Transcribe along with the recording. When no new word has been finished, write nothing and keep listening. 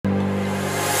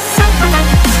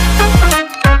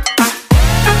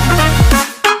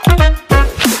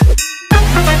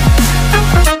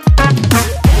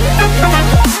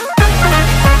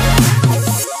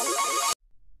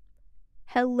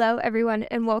Hello, everyone,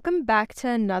 and welcome back to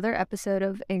another episode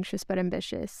of Anxious but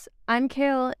Ambitious. I'm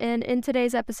Kale, and in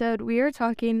today's episode, we are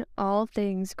talking all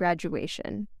things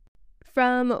graduation.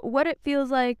 From what it feels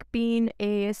like being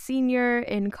a senior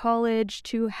in college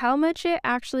to how much it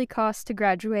actually costs to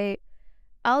graduate,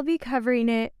 I'll be covering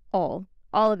it all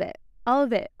of it. I'll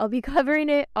be covering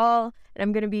it all, and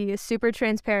I'm going to be super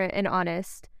transparent and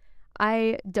honest.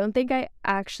 I don't think I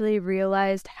actually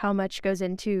realized how much goes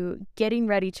into getting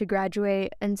ready to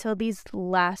graduate until these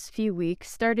last few weeks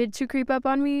started to creep up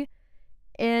on me,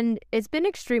 and it's been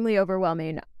extremely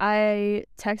overwhelming. I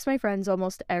text my friends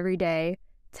almost every day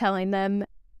telling them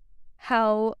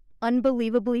how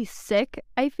unbelievably sick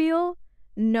I feel,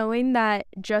 knowing that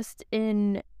just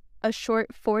in a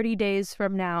short 40 days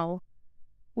from now,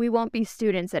 we won't be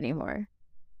students anymore.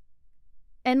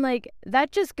 And,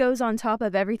 that just goes on top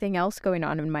of everything else going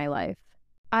on in my life.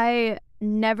 I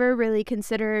never really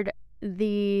considered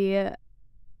the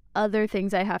other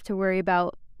things I have to worry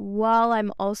about while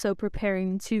I'm also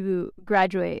preparing to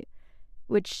graduate,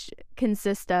 which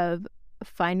consist of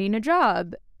finding a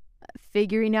job,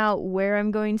 figuring out where I'm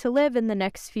going to live in the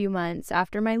next few months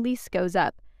after my lease goes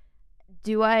up.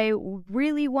 Do I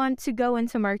really want to go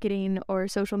into marketing or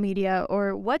social media,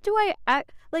 or what do I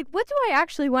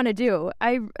actually want to do?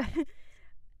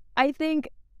 I think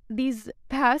these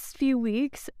past few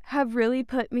weeks have really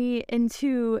put me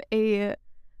into a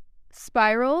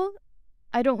spiral.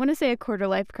 I don't want to say a quarter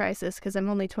life crisis because I'm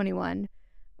only 21,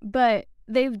 but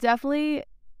they've definitely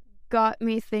got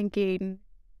me thinking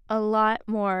a lot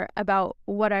more about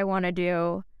what I want to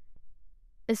do,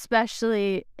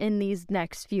 especially in these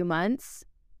next few months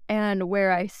and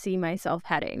where I see myself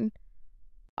heading.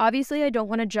 Obviously, I don't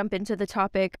want to jump into the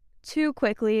topic too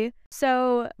quickly.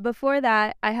 So before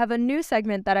that, I have a new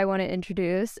segment that I want to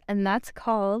introduce, and that's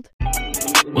called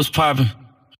What's poppin'?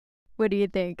 What do you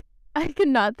think? I could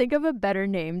not think of a better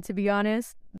name, to be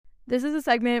honest. This is a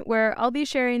segment where I'll be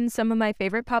sharing some of my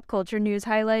favorite pop culture news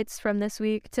highlights from this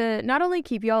week to not only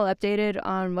keep y'all updated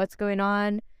on what's going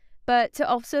on, but to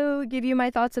also give you my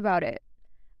thoughts about it.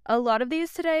 A lot of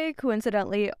these today,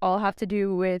 coincidentally, all have to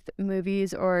do with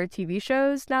movies or TV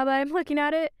shows now that I'm looking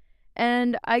at it.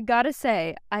 And I gotta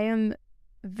say, I am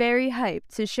very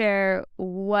hyped to share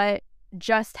what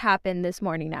just happened this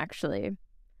morning, actually.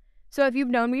 So if you've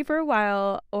known me for a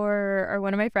while or are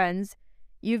one of my friends,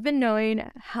 you've been knowing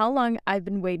how long I've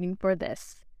been waiting for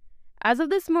this. As of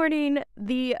this morning,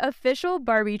 the official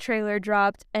Barbie trailer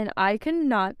dropped, and I could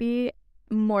not be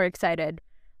more excited.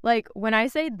 When I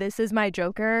say this is my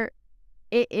Joker,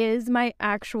 it is my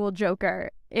actual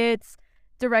Joker. It's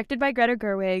directed by Greta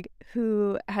Gerwig,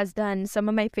 who has done some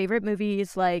of my favorite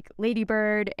movies like Lady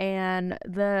Bird and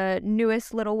the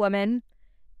newest Little Woman.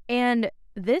 And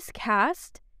this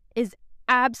cast is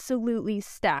absolutely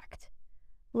stacked.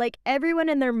 Everyone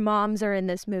and their moms are in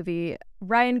this movie.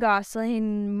 Ryan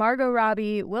Gosling, Margot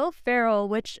Robbie, Will Ferrell,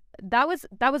 which that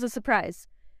was a surprise.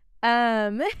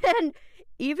 And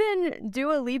even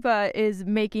Dua Lipa is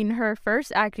making her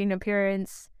first acting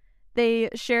appearance. They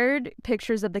shared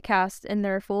pictures of the cast in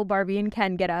their full Barbie and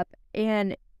Ken getup,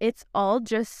 and it's all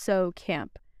just so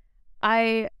camp.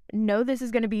 I know this is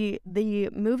going to be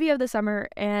the movie of the summer,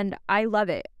 and I love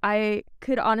it. I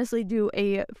could honestly do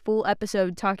a full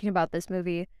episode talking about this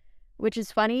movie, which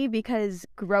is funny because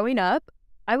growing up,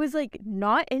 I was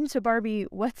not into Barbie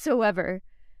whatsoever.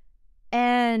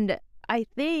 And I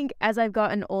think as I've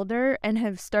gotten older and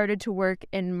have started to work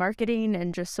in marketing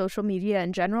and just social media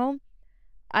in general,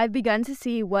 I've begun to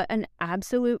see what an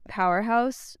absolute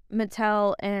powerhouse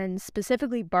Mattel and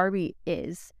specifically Barbie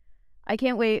is. I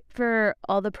can't wait for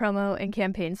all the promo and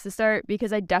campaigns to start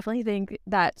because I definitely think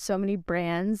that so many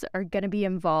brands are going to be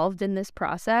involved in this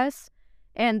process.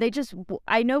 And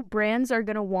I know brands are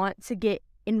going to want to get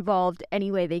involved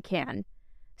any way they can.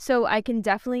 So I can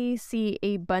definitely see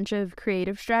a bunch of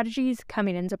creative strategies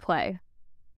coming into play.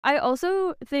 I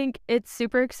also think it's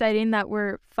super exciting that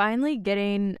we're finally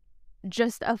getting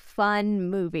just a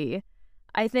fun movie.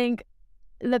 I think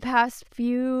the past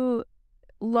few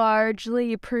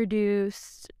largely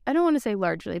produced, I don't want to say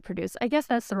largely produced, I guess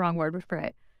that's the wrong word for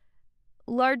it.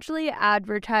 Largely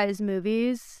advertised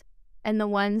movies and the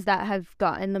ones that have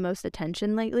gotten the most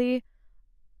attention lately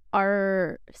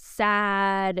are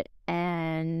sad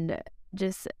and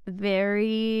just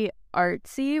very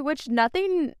artsy, which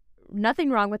nothing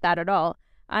wrong with that at all.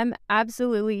 I'm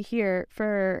absolutely here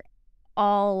for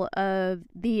all of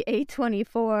the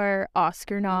A24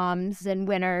 Oscar noms and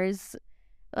winners.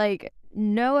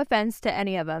 No offense to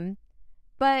any of them,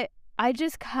 but I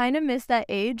just kind of miss that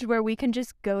age where we can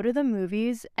just go to the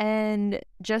movies and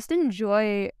just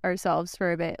enjoy ourselves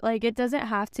for a bit. It doesn't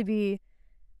have to be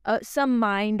some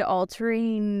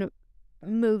mind-altering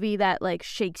movie that like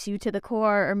shakes you to the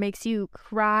core or makes you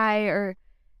cry or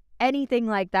anything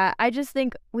like that. I just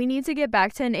think we need to get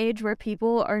back to an age where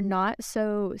people are not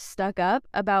so stuck up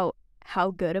about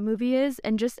how good a movie is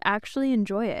and just actually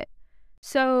enjoy it.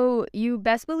 So you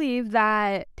best believe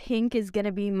that pink is going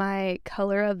to be my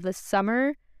color of the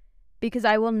summer because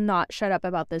I will not shut up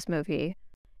about this movie.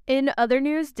 In other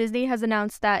news, Disney has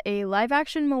announced that a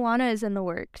live-action Moana is in the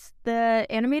works. The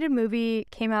animated movie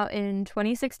came out in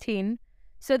 2016,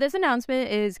 so this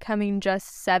announcement is coming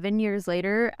just 7 years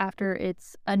later after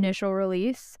its initial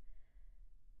release.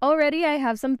 Already I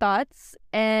have some thoughts,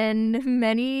 and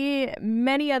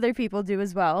many other people do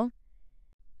as well.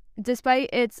 Despite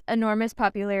its enormous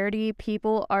popularity,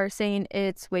 people are saying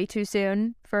it's way too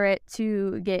soon for it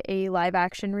to get a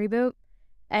live-action reboot.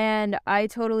 And I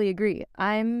totally agree.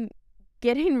 I'm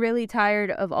getting really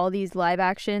tired of all these live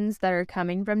actions that are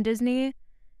coming from Disney.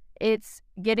 It's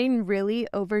getting really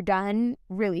overdone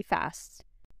really fast.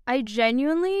 I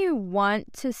genuinely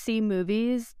want to see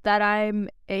movies that I'm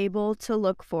able to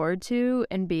look forward to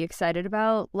and be excited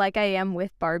about, like I am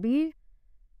with Barbie.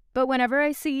 But whenever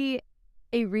I see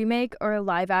a remake or a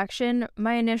live action,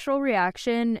 my initial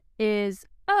reaction is,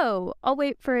 oh, I'll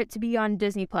wait for it to be on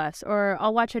Disney Plus, or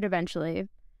I'll watch it eventually.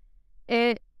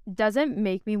 It doesn't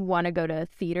make me want to go to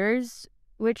theaters,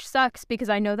 which sucks because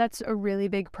I know that's a really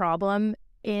big problem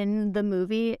in the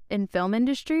movie and film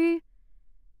industry.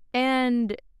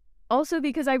 And also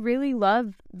because I really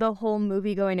love the whole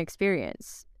movie-going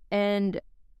experience. And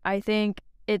I think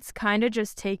it's kind of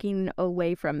just taking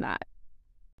away from that.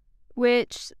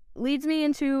 Which leads me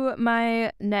into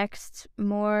my next,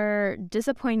 more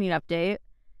disappointing update.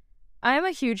 I am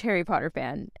a huge Harry Potter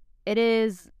fan. It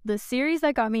is the series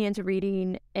that got me into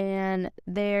reading, and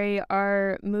they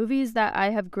are movies that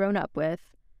I have grown up with.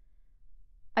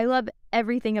 I love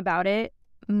everything about it,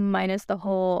 minus the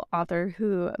whole author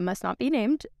who must not be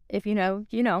named. If you know,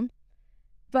 you know.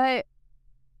 But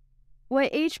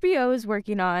what HBO is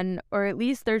working on, or at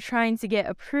least they're trying to get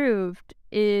approved,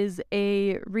 is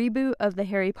a reboot of the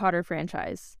Harry Potter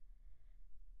franchise.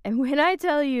 And when I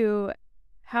tell you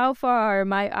how far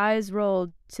my eyes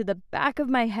rolled to the back of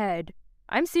my head,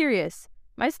 I'm serious.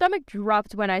 My stomach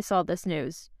dropped when I saw this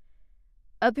news.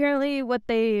 Apparently, what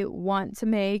they want to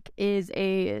make is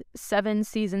a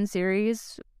 7-season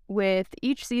series, with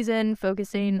each season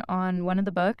focusing on one of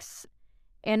the books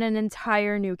and an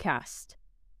entire new cast.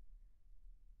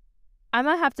 I'm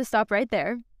gonna have to stop right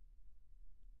there.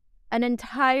 An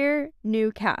entire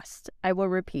new cast, I will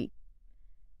repeat.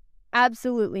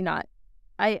 Absolutely not.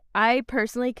 I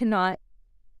personally cannot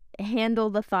handle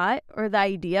the thought or the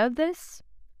idea of this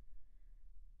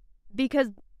because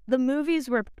the movies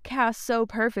were cast so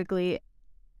perfectly.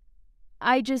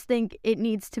 I just think it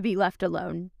needs to be left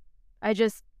alone.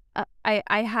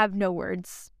 I have no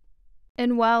words.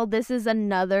 And while this is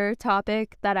another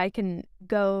topic that I can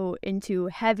go into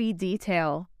heavy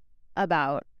detail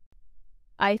about,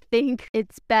 I think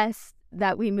it's best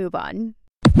that we move on.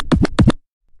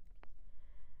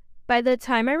 By the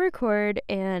time I record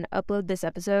and upload this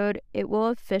episode, it will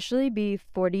officially be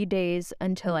 40 days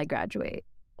until I graduate.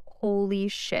 Holy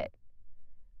shit.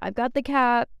 I've got the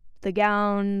cap, the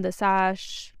gown, the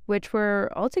sash, which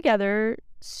were altogether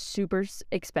super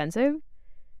expensive.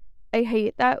 I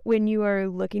hate that when you are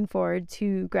looking forward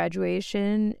to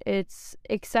graduation, it's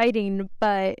exciting,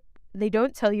 but they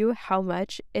don't tell you how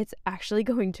much it's actually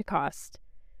going to cost.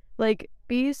 Like,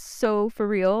 be so for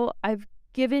real. I've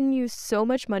given you so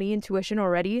much money in tuition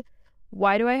already.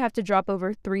 Why do I have to drop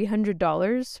over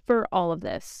 $300 for all of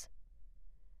this?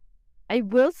 I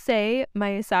will say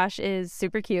my sash is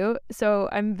super cute, so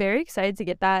I'm very excited to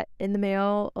get that in the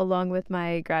mail along with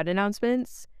my grad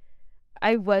announcements.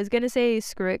 I was going to say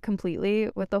screw it completely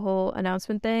with the whole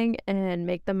announcement thing and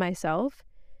make them myself.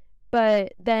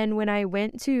 But then when I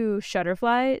went to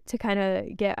Shutterfly to kind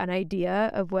of get an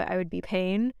idea of what I would be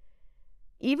paying,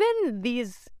 even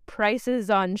these prices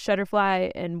on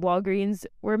Shutterfly and Walgreens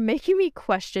were making me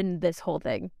question this whole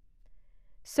thing.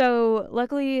 So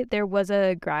luckily there was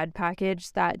a grad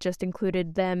package that just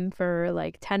included them for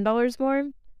like $10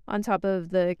 more on top of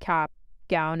the cap,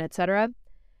 gown, etc.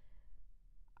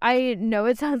 I know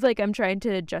it sounds like I'm trying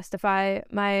to justify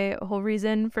my whole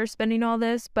reason for spending all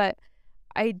this, but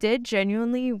I did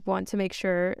genuinely want to make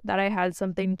sure that I had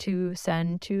something to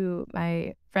send to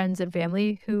my friends and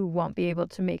family who won't be able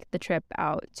to make the trip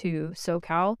out to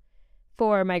SoCal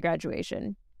for my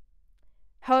graduation.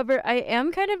 However, I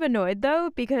am kind of annoyed though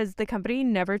because the company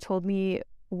never told me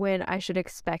when I should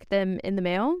expect them in the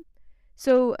mail.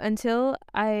 So until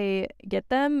I get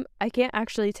them, I can't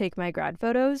actually take my grad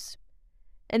photos.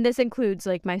 And this includes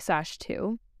like my sash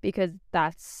too, because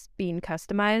that's being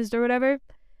customized or whatever.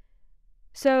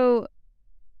 So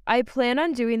I plan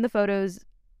on doing the photos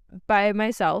by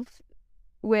myself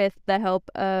with the help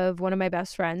of one of my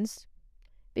best friends,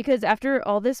 because after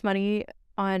all this money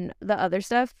on the other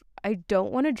stuff, I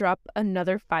don't want to drop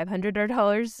another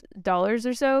 $500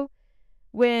 or so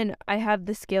when I have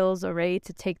the skills already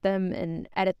to take them and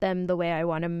edit them the way I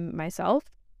want them myself.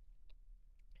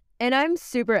 And I'm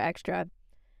super extra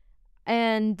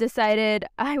and decided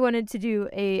I wanted to do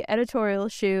a editorial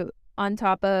shoot on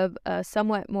top of a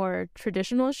somewhat more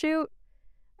traditional shoot.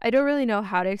 I don't really know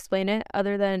how to explain it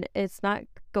other than it's not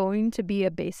going to be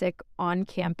a basic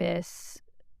on-campus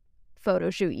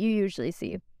photo shoot you usually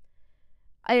see.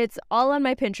 It's all on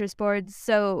my Pinterest boards,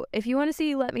 so if you want to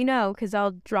see, let me know because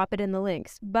I'll drop it in the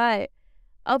links. But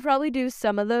I'll probably do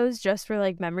some of those just for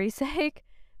like memory's sake,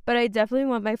 but I definitely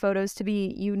want my photos to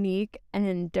be unique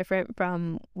and different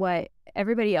from what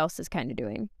everybody else is kind of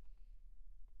doing.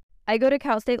 I go to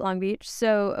Cal State Long Beach,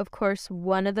 so of course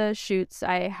one of the shoots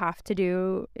I have to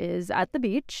do is at the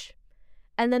beach.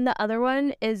 And then the other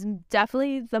one is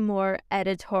definitely the more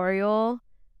editorial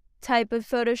type of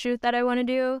photo shoot that I want to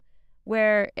do,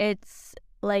 where it's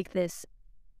like this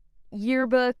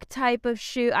yearbook type of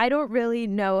shoot. I don't really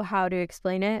know how to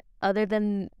explain it other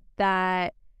than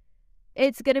that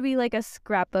it's going to be like a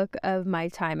scrapbook of my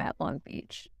time at Long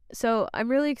Beach. So I'm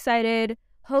really excited.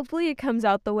 Hopefully it comes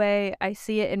out the way I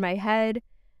see it in my head.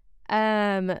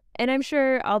 And I'm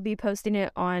sure I'll be posting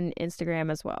it on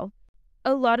Instagram as well.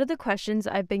 A lot of the questions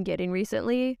I've been getting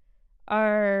recently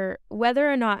are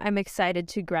whether or not I'm excited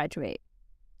to graduate.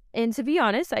 And to be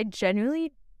honest, I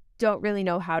genuinely don't really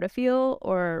know how to feel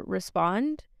or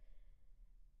respond.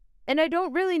 And I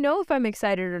don't really know if I'm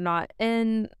excited or not,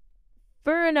 and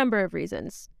for a number of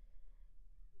reasons.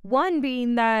 One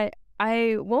being that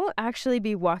I won't actually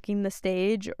be walking the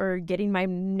stage or getting my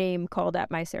name called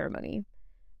at my ceremony.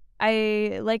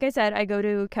 Like I said, I go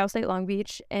to Cal State Long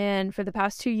Beach, and for the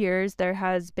past 2 years, there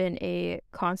has been a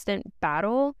constant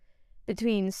battle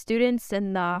between students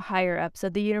and the higher ups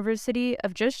of the university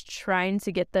of just trying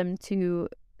to get them to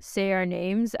say our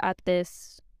names at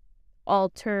this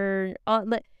alternate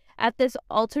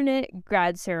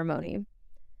grad ceremony.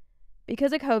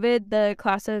 Because of COVID, the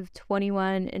class of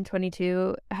 21 and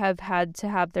 22 have had to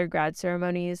have their grad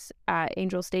ceremonies at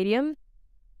Angel Stadium.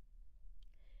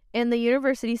 And the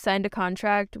university signed a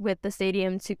contract with the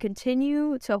stadium to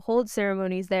continue to hold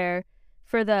ceremonies there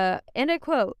for the, and I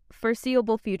quote,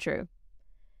 foreseeable future.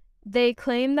 They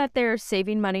claim that they're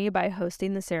saving money by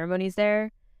hosting the ceremonies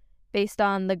there based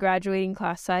on the graduating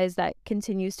class size that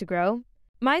continues to grow.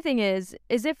 My thing is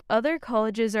if other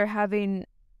colleges are having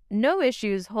no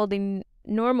issues holding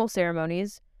normal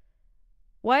ceremonies,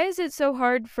 why is it so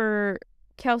hard for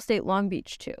Cal State Long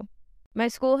Beach too? My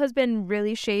school has been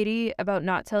really shady about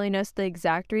not telling us the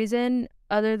exact reason,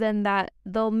 other than that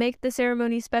they'll make the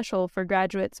ceremony special for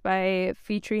graduates by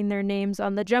featuring their names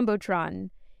on the Jumbotron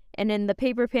and in the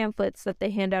paper pamphlets that they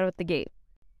hand out at the gate.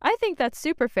 I think that's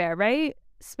super fair, right?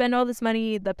 Spend all this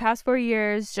money the past 4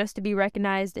 years just to be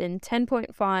recognized in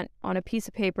 10-point font on a piece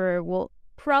of paper we'll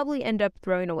probably end up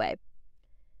throwing away.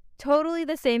 Totally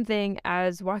the same thing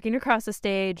as walking across the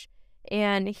stage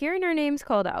and hearing our names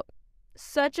called out.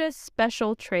 Such a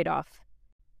special trade-off.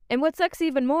 And what sucks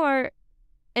even more,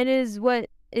 and is what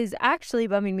is actually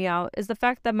bumming me out, is the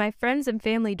fact that my friends and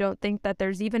family don't think that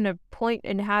there's even a point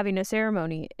in having a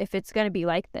ceremony if it's going to be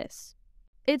like this.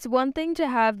 It's one thing to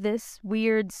have this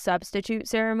weird substitute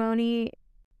ceremony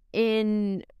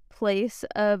in place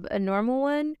of a normal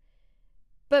one,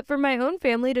 but for my own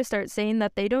family to start saying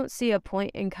that they don't see a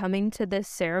point in coming to this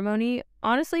ceremony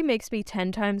honestly makes me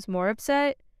 10 times more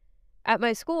upset at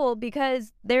my school,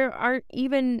 because they aren't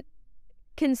even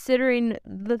considering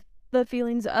the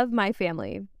feelings of my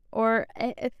family or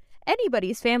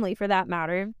anybody's family for that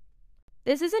matter.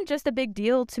 This isn't just a big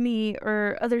deal to me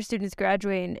or other students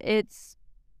graduating. It's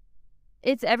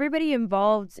everybody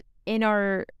involved in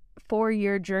our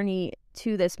 4-year journey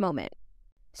to this moment.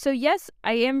 So yes,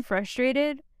 I am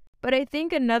frustrated, but I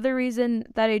think another reason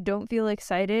that I don't feel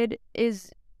excited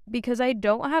is because I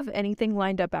don't have anything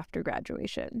lined up after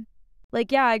graduation. Like,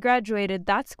 yeah, I graduated,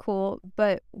 that's cool,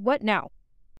 but what now?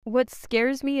 What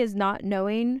scares me is not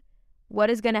knowing what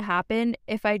is going to happen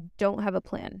if I don't have a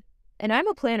plan. And I'm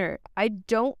a planner. I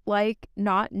don't like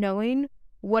not knowing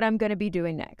what I'm going to be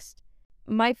doing next.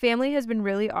 My family has been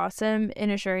really awesome in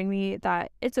assuring me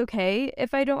that it's okay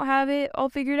if I don't have it all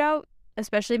figured out,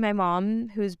 especially my mom,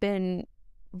 who's been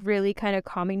really kind of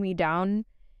calming me down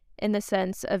in the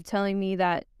sense of telling me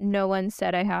that no one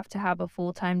said I have to have a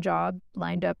full-time job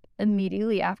lined up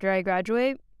immediately after I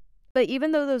graduate. But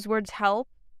even though those words help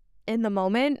in the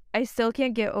moment, I still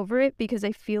can't get over it because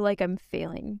I feel like I'm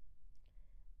failing.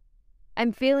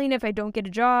 I'm failing if I don't get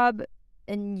a job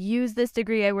and use this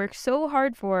degree I worked so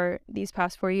hard for these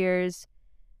past 4 years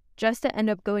just to end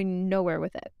up going nowhere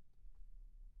with it.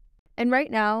 And right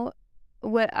now,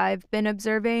 what I've been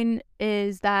observing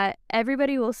is that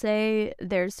everybody will say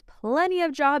there's plenty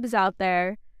of jobs out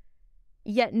there,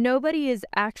 yet nobody is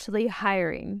actually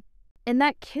hiring. And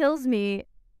that kills me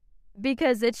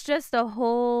because it's just a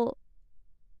whole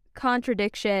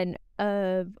contradiction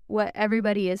of what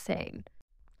everybody is saying.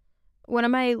 One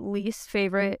of my least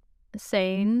favorite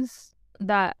sayings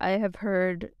that I have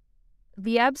heard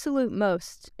the absolute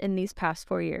most in these past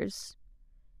 4 years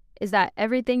is that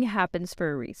everything happens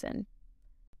for a reason.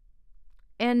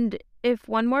 And if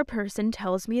one more person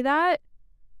tells me that,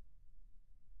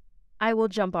 I will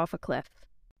jump off a cliff.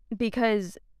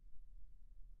 Because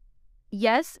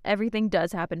yes, everything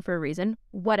does happen for a reason,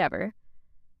 whatever.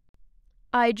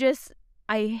 I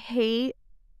hate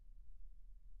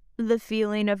the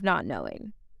feeling of not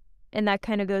knowing. And that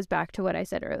kind of goes back to what I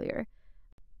said earlier.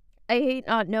 I hate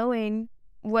not knowing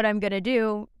what I'm going to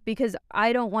do because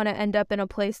I don't want to end up in a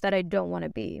place that I don't want to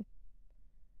be.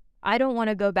 I don't want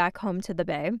to go back home to the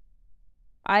Bay.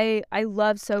 I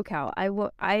love SoCal.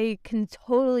 I can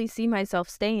totally see myself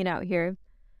staying out here.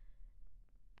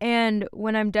 And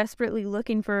when I'm desperately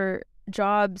looking for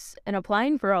jobs and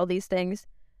applying for all these things,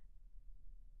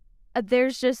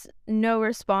 there's just no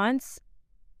response.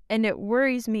 And it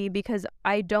worries me because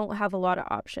I don't have a lot of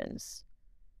options.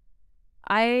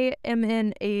 I am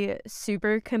in a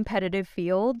super competitive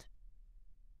field,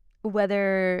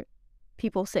 whether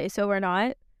people say so or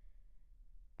not.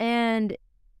 And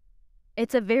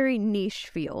it's a very niche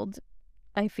field,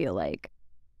 I feel like.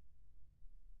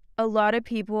 A lot of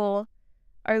people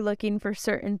are looking for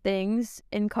certain things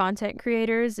in content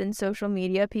creators and social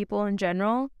media people in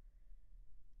general.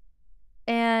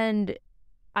 And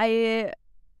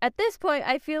at this point,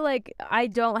 I feel like I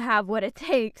don't have what it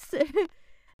takes.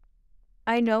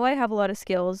 I know I have a lot of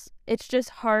skills. It's just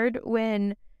hard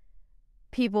when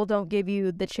people don't give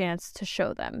you the chance to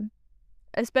show them.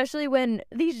 Especially when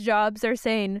these jobs are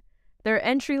saying they're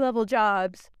entry-level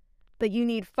jobs, but you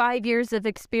need 5 years of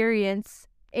experience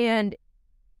and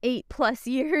 8+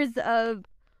 years of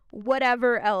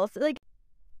whatever else.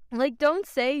 Like don't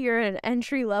say you're an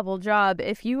entry-level job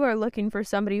if you are looking for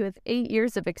somebody with 8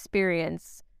 years of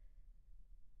experience.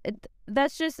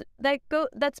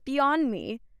 That's beyond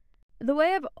me. The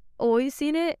way I've always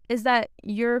seen it is that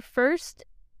your first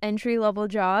entry-level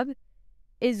job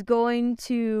is going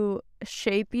to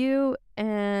shape you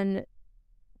and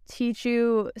teach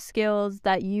you skills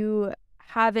that you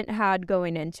haven't had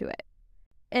going into it.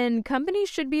 And companies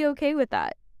should be okay with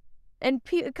that. And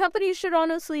companies should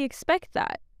honestly expect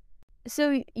that.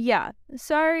 So yeah,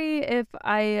 sorry if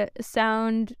I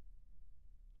sound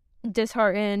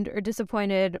disheartened or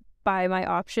disappointed by my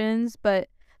options, but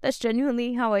that's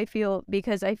genuinely how I feel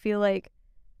because I feel like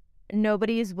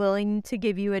nobody is willing to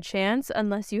give you a chance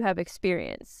unless you have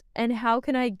experience. And how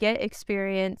can I get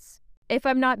experience if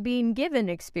I'm not being given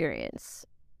experience?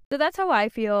 So that's how I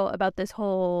feel about this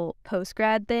whole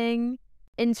post-grad thing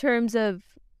in terms of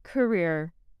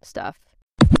career stuff.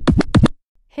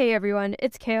 Hey everyone,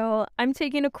 it's Kale. I'm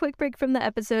taking a quick break from the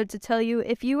episode to tell you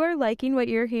if you are liking what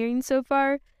you're hearing so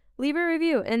far, leave a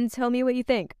review and tell me what you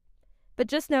think. But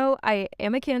just know I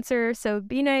am a Cancer, so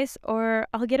be nice or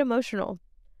I'll get emotional.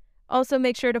 Also,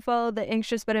 make sure to follow the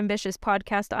Anxious But Ambitious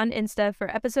podcast on Insta for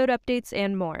episode updates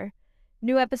and more.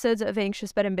 New episodes of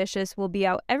Anxious But Ambitious will be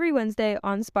out every Wednesday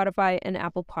on Spotify and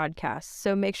Apple Podcasts,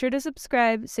 so make sure to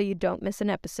subscribe so you don't miss an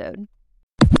episode.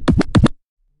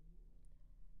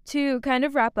 To kind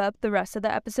of wrap up the rest of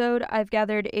the episode, I've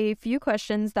gathered a few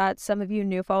questions that some of you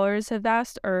new followers have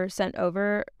asked or sent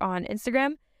over on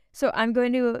Instagram, so I'm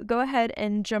going to go ahead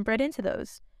and jump right into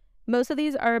those. Most of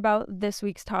these are about this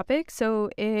week's topic, so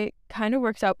it kind of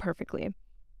works out perfectly.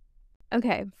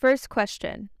 Okay, first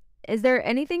question. Is there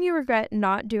anything you regret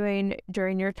not doing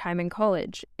during your time in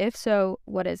college? If so,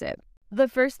 what is it? The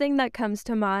first thing that comes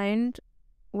to mind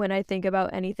when I think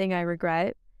about anything I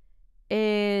regret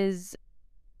is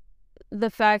the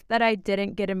fact that I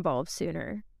didn't get involved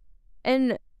sooner.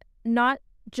 And not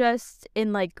just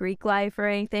in like Greek life or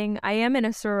anything. I am in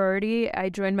a sorority. I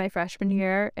joined my freshman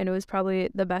year and it was probably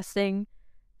the best thing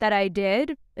that I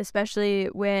did, especially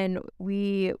when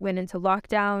we went into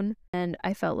lockdown and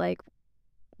I felt like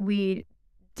we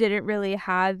didn't really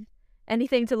have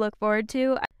anything to look forward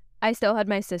to. I still had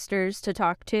my sisters to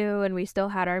talk to, and we still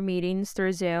had our meetings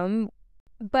through Zoom.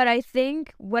 But I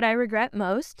think what I regret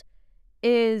most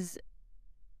is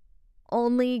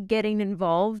only getting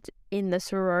involved in the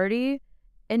sorority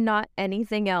and not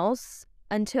anything else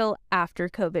until after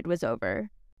COVID was over.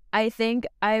 I think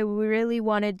I really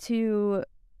wanted to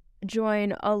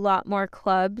join a lot more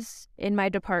clubs in my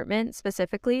department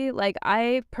specifically. Like,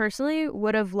 I personally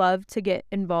would have loved to get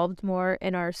involved more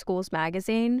in our school's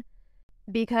magazine,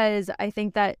 because I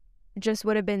think that just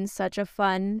would have been such a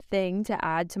fun thing to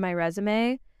add to my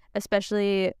resume,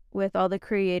 especially with all the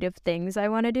creative things I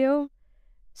want to do.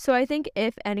 So I think,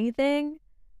 if anything,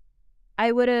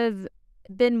 I would have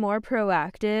been more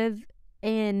proactive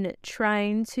in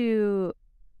trying to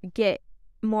get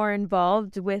more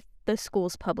involved with the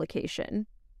school's publication.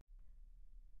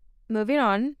 Moving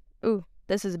on. Ooh,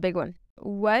 this is a big one.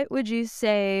 What would you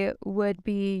say would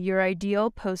be your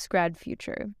ideal post-grad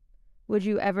future? Would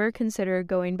you ever consider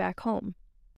going back home?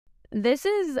 This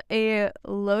is a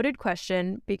loaded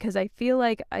question because I feel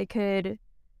like I could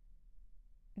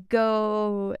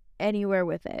go anywhere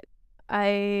with it.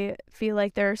 I feel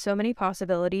like there are so many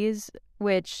possibilities,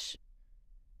 which,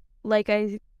 like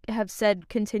I have said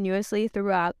continuously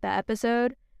throughout the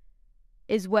episode,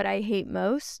 is what I hate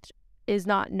most, is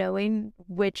not knowing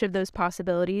which of those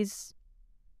possibilities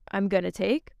I'm going to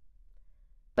take.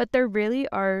 But there really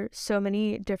are so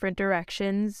many different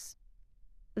directions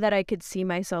that I could see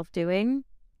myself doing.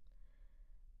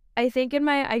 I think in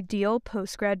my ideal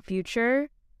post-grad future,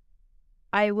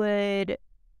 I would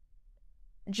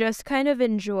just kind of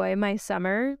enjoy my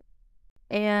summer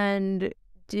and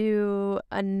do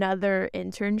another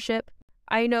internship.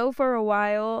 I know for a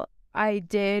while I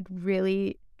did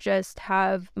really just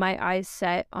have my eyes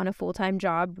set on a full-time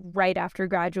job right after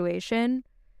graduation.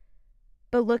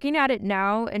 But looking at it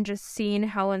now and just seeing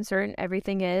how uncertain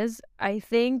everything is, I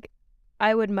think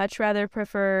I would much rather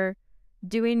prefer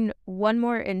doing one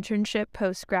more internship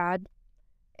post-grad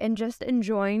and just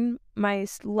enjoying my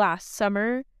last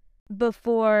summer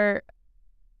before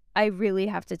I really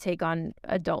have to take on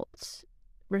adult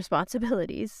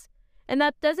responsibilities. And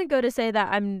that doesn't go to say that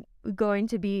I'm going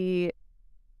to be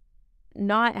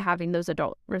not having those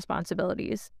adult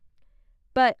responsibilities.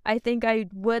 But I think I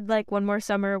would like one more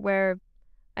summer where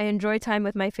I enjoy time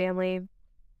with my family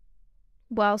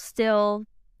while still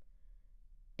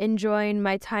enjoying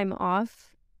my time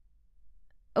off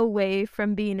away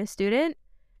from being a student,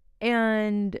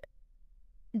 and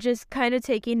just kind of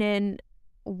taking in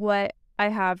what I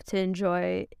have to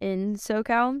enjoy in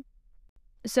SoCal.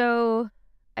 So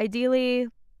ideally,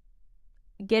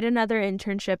 get another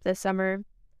internship this summer,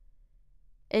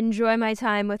 enjoy my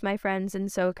time with my friends in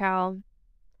SoCal,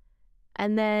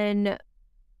 and then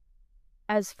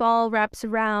as fall wraps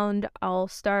around, I'll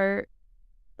start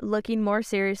looking more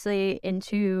seriously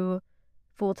into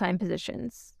full-time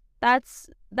positions. That's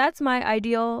my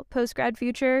ideal post-grad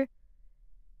future.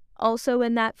 Also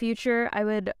in that future, I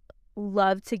would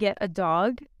love to get a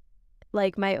dog,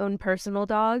 like my own personal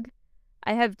dog.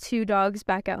 I have 2 dogs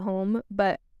back at home,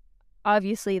 but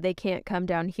obviously they can't come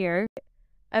down here.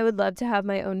 I would love to have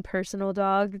my own personal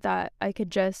dog that I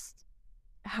could just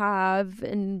have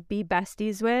and be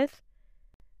besties with.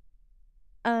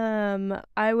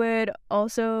 I would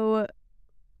also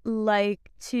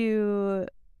like to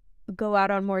go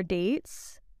out on more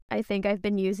dates. I think I've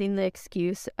been using the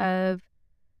excuse of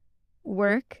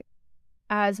work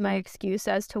as my excuse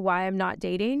as to why I'm not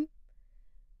dating.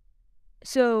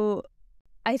 So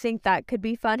I think that could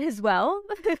be fun as well.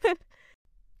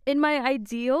 In my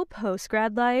ideal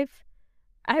post-grad life,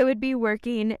 I would be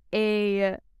working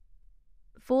a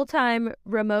full-time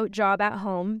remote job at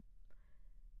home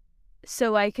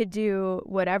so I could do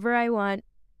whatever I want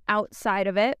outside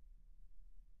of it.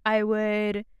 I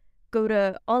would go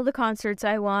to all the concerts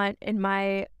I want in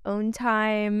my own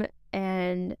time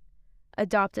and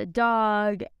adopt a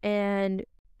dog and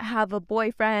have a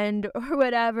boyfriend or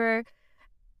whatever,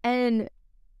 and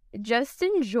just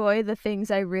enjoy the things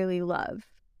I really love.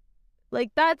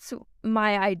 Like, that's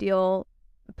my ideal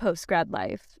post-grad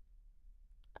life.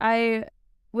 I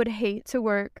would hate to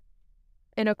work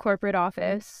in a corporate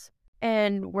office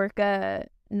and work a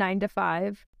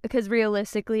 9-to-5, because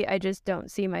realistically, I just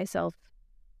don't see myself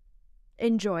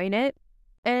enjoying it.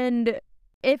 And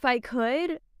if I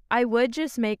could, I would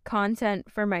just make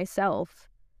content for myself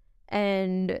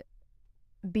and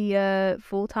be a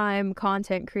full-time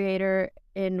content creator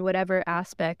in whatever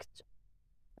aspect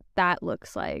that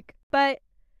looks like. But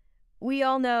we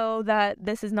all know that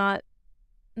this is not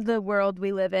the world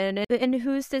we live in. And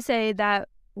who's to say that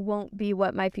won't be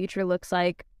what my future looks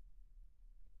like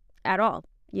at all?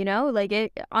 You know, like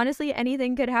honestly,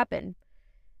 anything could happen.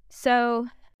 So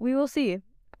we will see.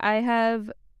 I have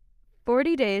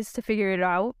 40 days to figure it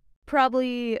out.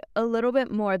 Probably a little bit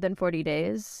more than 40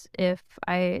 days if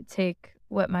I take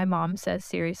what my mom says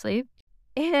seriously.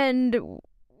 And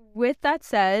with that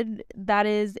said, that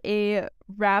is a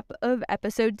wrap of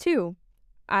episode 2.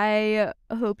 I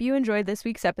hope you enjoyed this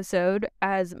week's episode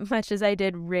as much as I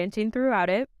did ranting throughout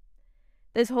it.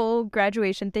 This whole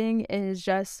graduation thing is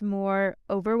just more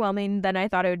overwhelming than I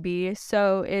thought it would be,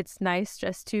 so it's nice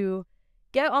just to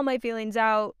get all my feelings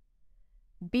out,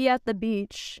 be at the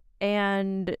beach,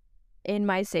 and in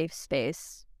my safe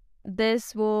space.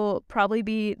 This will probably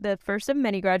be the first of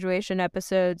many graduation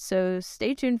episodes, so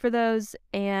stay tuned for those,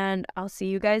 and I'll see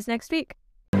you guys next week.